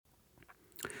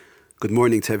Good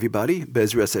morning to everybody.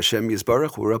 Bezras Hashem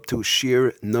Yisbarach. We're up to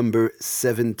Shir number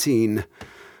 17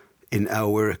 in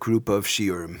our group of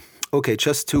Shiurim. Okay,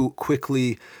 just to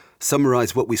quickly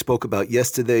summarize what we spoke about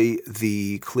yesterday,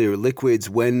 the clear liquids,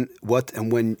 when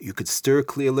you could stir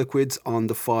clear liquids on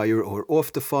the fire or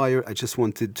off the fire. I just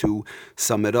wanted to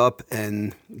sum it up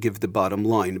and give the bottom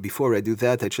line. Before I do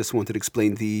that, I just wanted to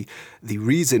explain the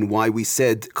reason why we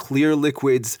said clear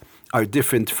liquids are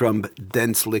different from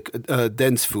dense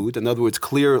food. In other words,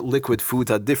 clear liquid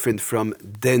foods are different from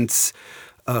dense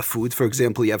food. For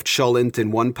example, you have cholent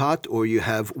in one pot or you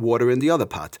have water in the other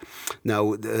pot.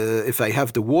 Now, if I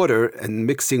have the water and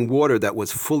mixing water that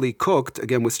was fully cooked,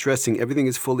 again, we're stressing everything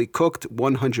is fully cooked,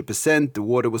 100%, the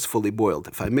water was fully boiled.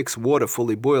 If I mix water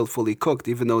fully boiled, fully cooked,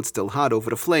 even though it's still hot over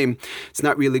the flame, it's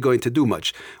not really going to do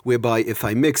much. Whereby if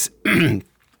I mix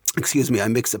I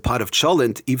mix a pot of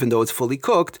cholent, even though it's fully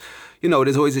cooked,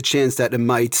 there's always a chance that it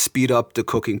might speed up the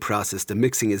cooking process. The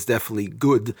mixing is definitely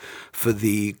good for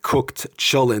the cooked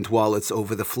cholent while it's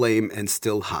over the flame and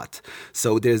still hot.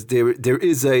 So there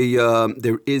is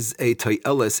a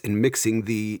toiles in mixing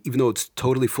even though it's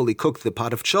totally fully cooked, the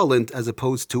pot of cholent, as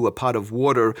opposed to a pot of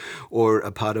water or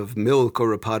a pot of milk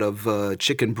or a pot of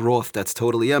chicken broth that's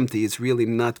totally empty. It's really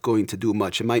not going to do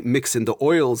much. It might mix in the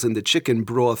oils in the chicken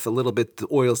broth a little bit, the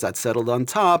oils that settled on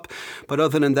top, but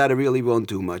other than that, it really won't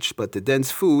do much. But the dense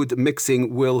food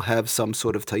mixing will have some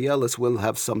sort of tayelis, will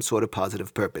have some sort of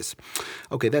positive purpose.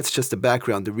 Okay, that's just the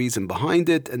background, the reason behind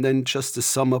it. And then just to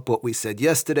sum up what we said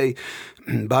yesterday,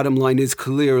 bottom line is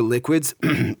clear liquids.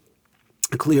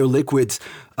 Clear liquids,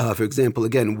 for example,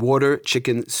 again, water,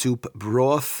 chicken, soup,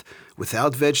 broth,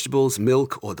 without vegetables,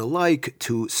 milk, or the like,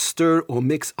 to stir or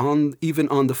mix even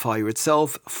on the fire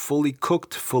itself, fully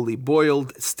cooked, fully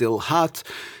boiled, still hot,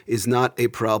 is not a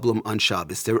problem on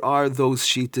Shabbos. There are those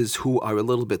shitas who are a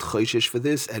little bit choishish for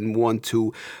this and want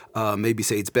to maybe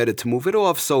say it's better to move it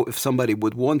off. So if somebody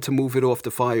would want to move it off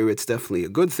the fire, it's definitely a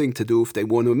good thing to do if they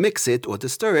want to mix it or to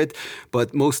stir it.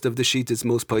 But most of the shitas,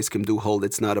 most poskim do hold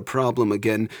it's not a problem.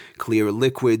 Again, clear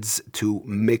liquids to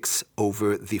mix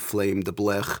over the flame, the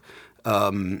blech,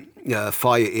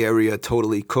 fire area,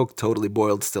 totally cooked, totally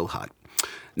boiled, still hot.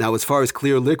 Now, as far as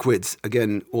clear liquids,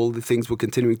 again, all the things we're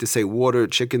continuing to say, water,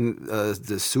 chicken,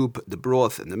 the soup, the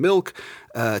broth, and the milk,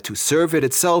 to serve it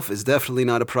itself is definitely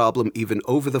not a problem, even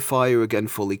over the fire, again,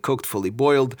 fully cooked, fully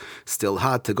boiled, still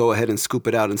hot, to go ahead and scoop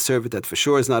it out and serve it, that for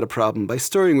sure is not a problem. By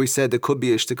stirring, we said there could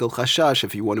be a shtickle chashash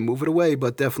if you want to move it away,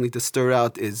 but definitely to stir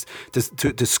out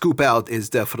to scoop out is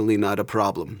definitely not a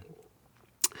problem.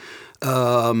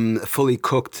 Fully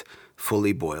cooked,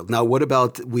 fully boiled. Now, what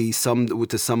about to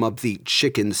sum up the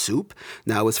chicken soup?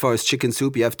 Now, as far as chicken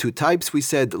soup, you have two types. We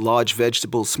said large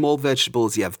vegetables, small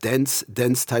vegetables. You have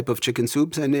dense type of chicken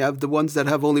soups, and you have the ones that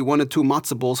have only one or two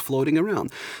matzo balls floating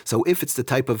around. So if it's the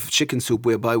type of chicken soup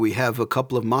whereby we have a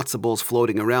couple of matzo balls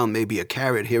floating around, maybe a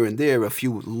carrot here and there, a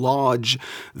few large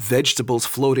vegetables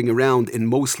floating around in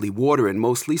mostly water and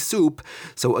mostly soup.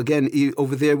 So again,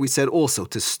 over there we said also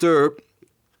to stir.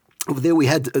 Over there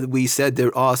we said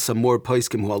there are some more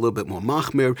poskim who are a little bit more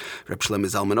machmir. Reb Shlomo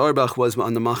Zalman Auerbach was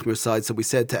on the machmir side, so we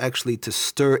said to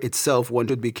stir itself, one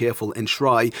should be careful and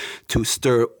try to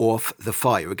stir off the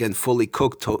fire. Again, fully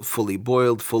cooked, fully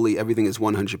boiled, everything is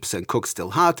 100% cooked,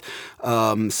 still hot.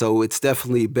 So it's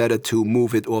definitely better to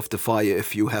move it off the fire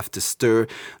if you have to stir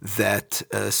that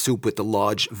soup with the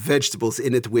large vegetables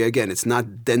in it, where again it's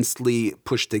not densely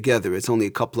pushed together. It's only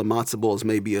a couple of matzo balls,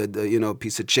 maybe a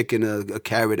piece of chicken, a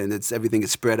carrot, and everything is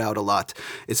spread out a lot.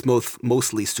 It's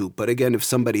mostly soup. But again, if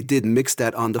somebody did mix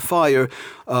that on the fire,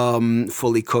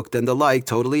 fully cooked and the like,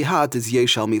 totally hot, is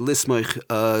yesh al mi lismach.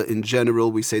 In general,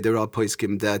 we say there are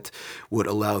poskim that would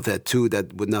allow that too.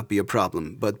 That would not be a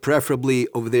problem. But preferably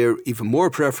over there, even more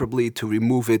preferably, to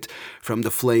remove it from the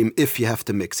flame if you have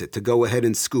to mix it. To go ahead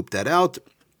and scoop that out,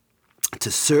 to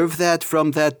serve that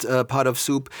from that pot of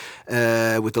soup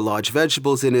with the large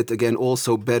vegetables in it. Again,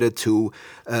 also better to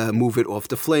move it off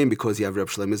the flame because you have Reb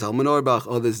Shlomo Zalman Auerbach,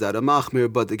 others that are machmir.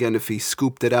 But again, if he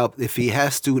scooped it out, if he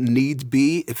has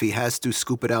to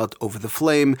scoop it out over the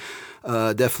flame,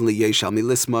 definitely yesh al mi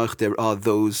lismach. There are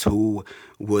those who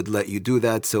would let you do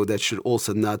that, so that should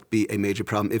also not be a major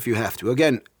problem if you have to.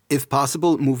 Again, if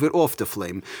possible, move it off the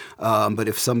flame. But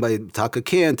if somebody taka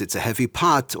can't, it's a heavy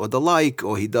pot or the like,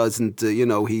 or he doesn't,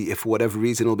 if for whatever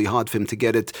reason it'll be hard for him to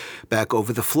get it back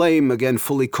over the flame, again,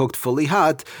 fully cooked, fully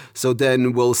hot. So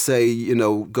then we'll say,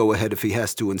 go ahead if he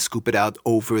has to and scoop it out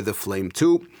over the flame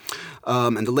too.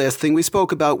 And the last thing we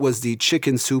spoke about was the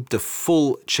chicken soup, the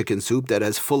full chicken soup that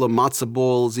has full of matzo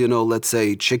balls, let's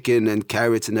say chicken and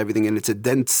carrots and everything. And it's a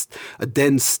dense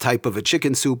type of a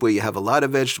chicken soup where you have a lot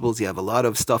of vegetables, you have a lot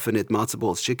of stuff in it, matzo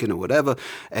balls, chicken or whatever.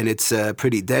 And it's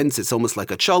pretty dense. It's almost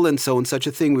like a cholent. So in such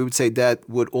a thing, we would say that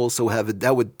would also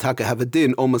that would taka have a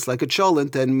din almost like a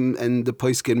cholent. And the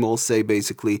poskim will say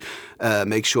basically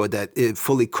make sure that it's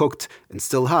fully cooked and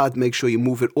still hot. Make sure you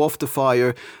move it off the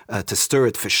fire to stir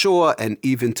it for sure, and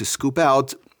even to scoop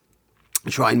out.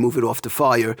 Try and move it off the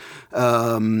fire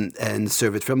and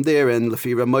serve it from there. And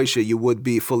Lefi Ramosha, you would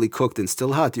be fully cooked and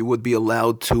still hot. You would be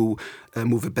allowed to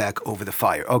move it back over the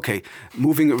fire. Okay,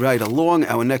 moving right along.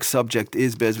 Our next subject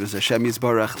is Bezras Hashem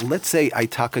Yisbarach. Let's say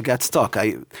Itaka got stuck.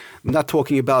 I'm not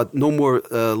talking about no more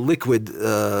liquid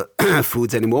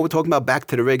foods anymore. We're talking about back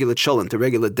to the regular cholent, the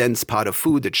regular dense pot of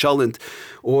food, the cholent,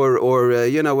 or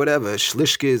whatever,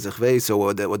 shlishke, zechveis,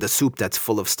 or the soup that's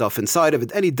full of stuff inside of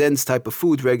it. Any dense type of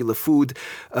food, regular food,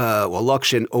 or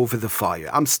lakshin over the fire.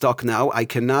 I'm stuck now. I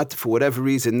cannot, for whatever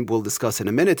reason, we'll discuss in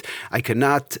a minute,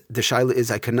 the shaila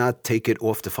is I cannot take it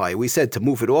off the fire. We said to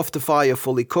move it off the fire,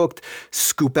 fully cooked,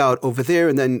 scoop out over there,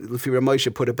 and then Lefi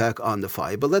Ramosha put it back on the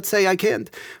fire. But let's say I can't,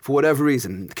 for whatever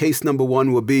reason. Case number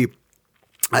one would be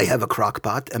I have a crock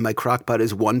pot, and my crock pot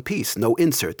is one piece, no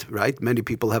insert, right? Many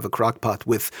people have a crock pot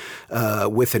with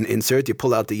an insert. You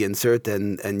pull out the insert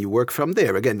and you work from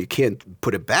there. Again, you can't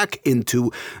put it back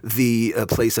into the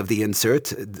place of the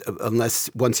insert unless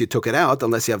once you took it out,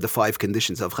 unless you have the 5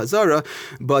 conditions of Chazara.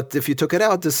 But if you took it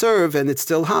out to serve and it's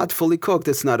still hot, fully cooked,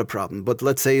 it's not a problem. But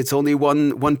let's say it's only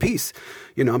one piece.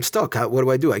 I'm stuck.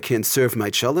 What do? I can't serve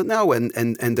my cholent now,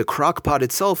 and the crock pot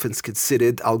itself is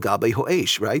considered al gabe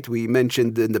ho'esh, right? We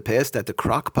mentioned in the past that the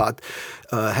crock pot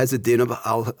has a din of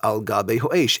al gabe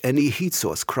ho'esh. Any heat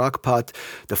source, crock pot,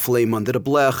 the flame under the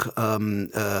blech,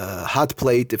 hot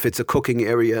plate, if it's a cooking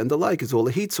area and the like, is all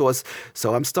a heat source.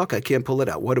 So I'm stuck. I can't pull it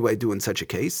out. What do I do in such a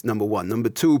case? Number one. Number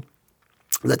two,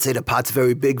 let's say the pot's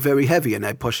very big, very heavy, and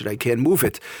I push it, I can't move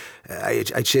it. I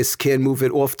just can't move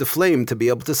it off the flame to be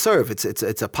able to serve.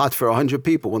 It's a pot for 100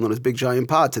 people, one of those big giant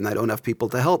pots, and I don't have people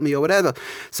to help me or whatever.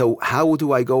 So how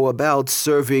do I go about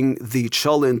serving the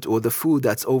cholent or the food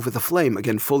that's over the flame?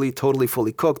 Again, totally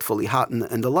fully cooked, fully hot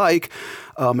and the like,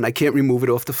 and I can't remove it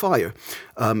off the fire.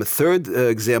 A third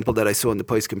example that I saw in the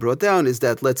poskim brought down is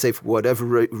that, let's say for whatever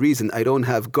reason, I don't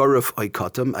have garuf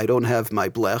oikatim, I don't have my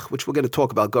blech, which we're going to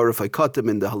talk about garuf oikatim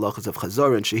in the halachas of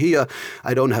Chazar and Shehiyah.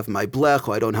 I don't have my blech,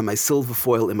 or I don't have my silver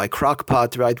foil in my crock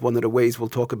pot, right? One of the ways we'll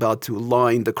talk about to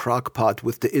line the crock pot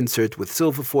with the insert with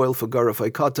silver foil for garuf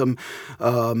oikatim,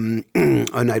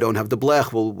 and I don't have the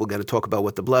blech. We're going to talk about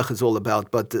what the blech is all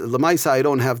about. But lemaisa, I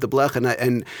don't have the blech,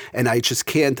 and I just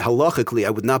can't halachically.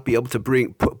 I would not be able to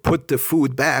put the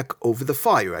food back over the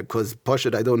fire, right? Because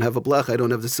pashut, I don't have a blech, I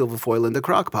don't have the silver foil in the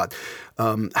crock pot.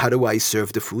 How do I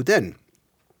serve the food then?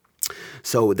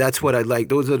 So that's what I'd like.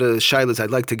 Those are the shilas I'd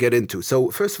like to get into.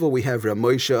 So first of all, we have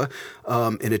Ramosha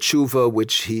in a tshuva,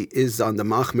 which he is on the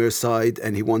machmir side,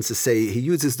 and he wants to say, he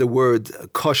uses the word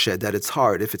kosher, that it's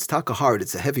hard. If it's taka hard,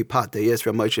 it's a heavy pot. They ask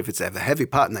Ramosha, if it's a heavy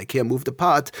pot and I can't move the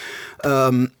pot,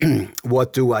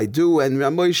 what do I do? And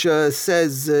Ramosha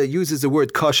says, uses the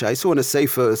word kosher. I saw in a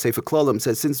Sefer Klalim,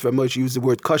 says, since Ramosha used the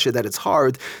word kosher, that it's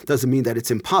hard, doesn't mean that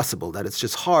it's impossible, that it's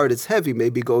just hard, it's heavy,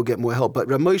 maybe go get more help. But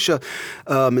Ramosha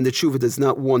in the tshuva does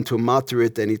not want to matter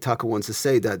it, and Taka wants to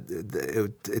say that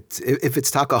if it's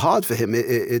taka hard for him,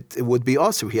 it would be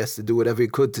also. He has to do whatever he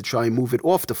could to try and move it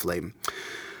off the flame.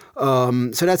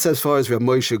 So that's as far as Rav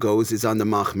Moshe goes, is on the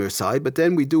machmir side. But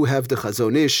then we do have the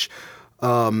Chazon Ish,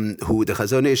 who the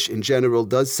Chazon Ish in general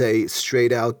does say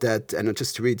straight out that, and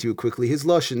just to read to you quickly his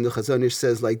lashon, the Chazon Ish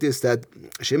says like this, that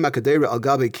Shem HaKadera al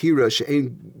gabe kira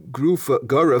she'ein grufa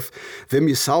garuf vim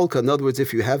yisalka. In other words,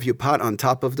 if you have your pot on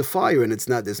top of the fire and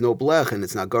there's no blech and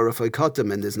it's not garuf oikatim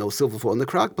and there's no silver foil in the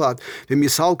crock pot, vim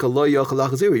yisalka lo yochel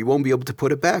achzir, you won't be able to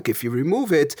put it back. If you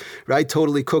remove it, right,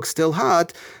 totally cooked, still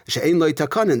hot, she'ein lo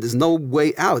yitakanen, there's no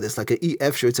way out. It's like an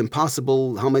efshir, it's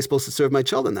impossible. How am I supposed to serve my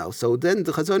challah now? So then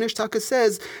the Chazon Ish Taka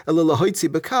says,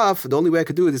 the only way I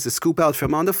could do it is to scoop out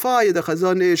from on the fire. The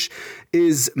Chazon Ish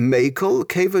is mekel,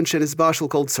 kevan shen is bashal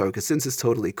called circus, since it's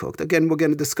totally cooked. Again, we're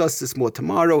going to discuss this more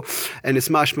tomorrow, and it's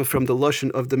mashma from the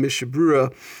lashon of the Mishnah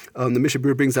Berurah. The Mishnah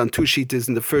Berurah brings down 2 shitas.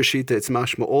 In the first shita, it's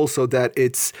mashma also that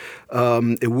it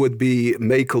would be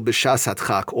mekel b'shas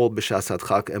hadchak, all b'shas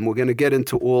hadchak, and we're going to get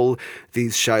into all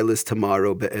these shilas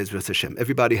tomorrow be'ezras Hashem.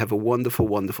 Everybody have a wonderful,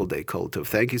 wonderful day, Kol Tov.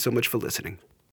 Thank you so much for listening.